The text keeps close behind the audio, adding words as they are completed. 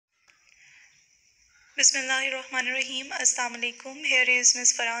Bismillahirrahmanirrahim. Assalamu alaikum. Here is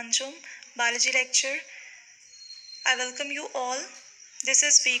Ms. Farhan Jum, biology lecture. I welcome you all. This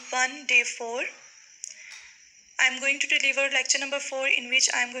is week 1, day 4. I am going to deliver lecture number 4, in which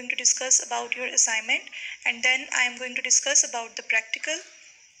I am going to discuss about your assignment, and then I am going to discuss about the practical.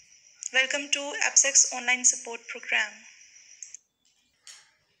 Welcome to APSEX online support program.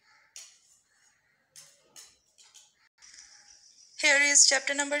 Here is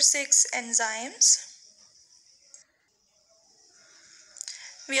chapter number 6, enzymes.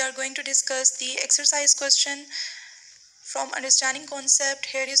 We are going to discuss the exercise question from understanding concept.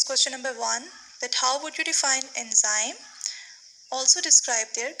 Here is question number 1, that how would you define enzyme? Also describe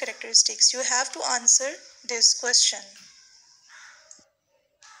their characteristics. You have to answer this question.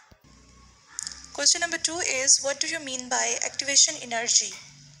 Question number 2 is, what do you mean by activation energy?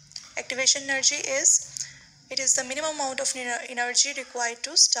 Activation energy is, it is the minimum amount of energy required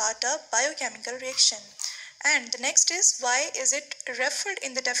to start a biochemical reaction. And the next is, why is it referred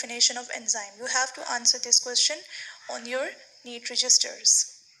in the definition of enzyme? You have to answer this question on your NEET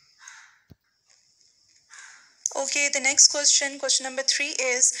registers. Okay, the next question number 3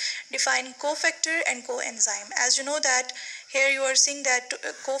 is, define cofactor and coenzyme. As you know that here you are seeing that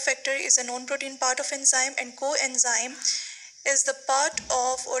cofactor is a non-protein part of enzyme, and coenzyme is the part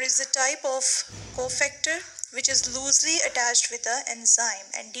of, or is the type of cofactor which is loosely attached with the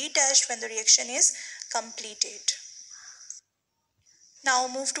enzyme and detached when the reaction is completed. Now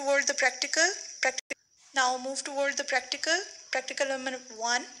move toward the practical. Practical number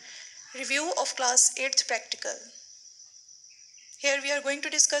 1, review of class 8th practical. Here we are going to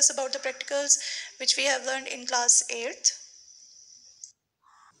discuss about the practicals which we have learned in class 8th.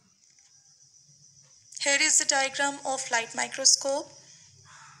 Here is the diagram of light microscope.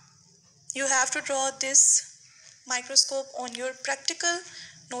 You have to draw this microscope on your practical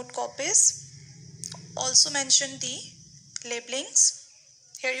note copies. Also mention the labelings.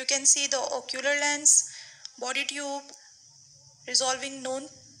 Here you can see the ocular lens, body tube, resolving known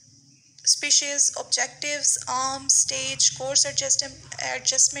species, objectives, arm, stage, coarse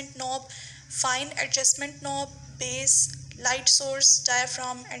adjustment knob, fine adjustment knob, base, light source,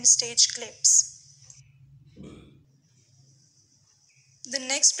 diaphragm, and stage clips. The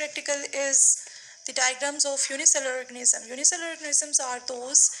next practical is the diagrams of unicellular organisms. Unicellular organisms are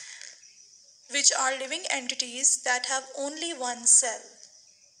those which are living entities that have only one cell.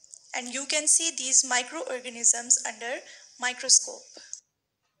 And you can see these microorganisms under microscope.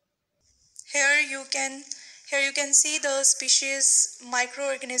 Here you can see the species,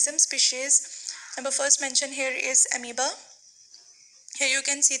 microorganism species. Number first mentioned here is amoeba. Here you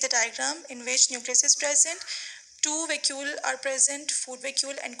can see the diagram in which nucleus is present. Two vacuole are present, foot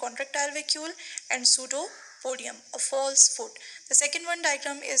vacuole and contractile vacuole, and pseudopodium, a false foot. The second one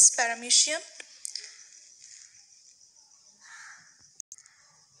diagram is paramecium.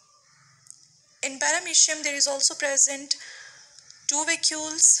 In paramecium there is also present two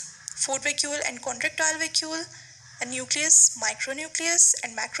vacuoles, foot vacuole and contractile vacuole, a nucleus, micronucleus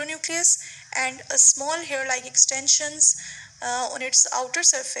and macronucleus, and a small hair-like extensions on its outer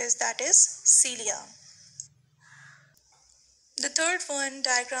surface, that is cilia. The third one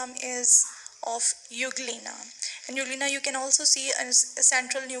diagram is of euglena. In euglena you can also see a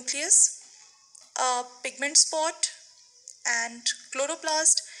central nucleus, a pigment spot and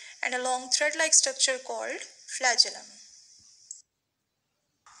chloroplast, and a long thread-like structure called flagellum.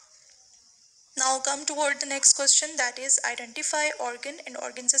 Now come toward the next question, that is, identify organ and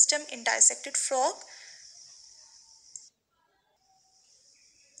organ system in dissected frog.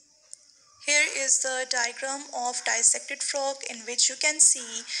 Here is the diagram of dissected frog, in which you can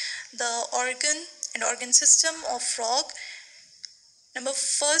see the organ and organ system of frog. Number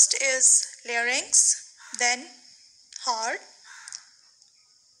first is larynx, then heart,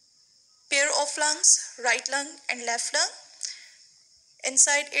 pair of lungs, right lung and left lung.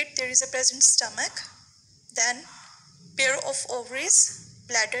 Inside it there is a present stomach, then pair of ovaries,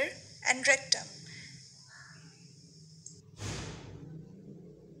 bladder and rectum.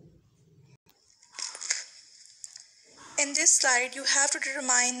 In this slide, you have to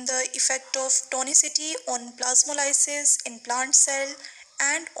determine the effect of tonicity on plasmolysis in plant cell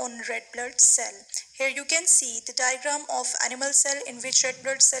and on red blood cell. Here you can see the diagram of animal cell in which red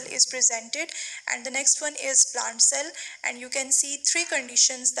blood cell is presented, and the next one is plant cell, and you can see three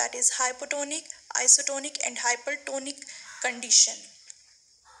conditions, that is hypotonic, isotonic and hypertonic condition.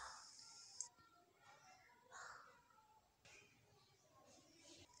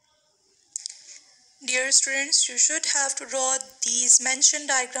 Dear students, you should have to draw these mentioned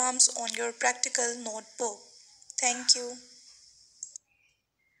diagrams on your practical notebook. Thank you.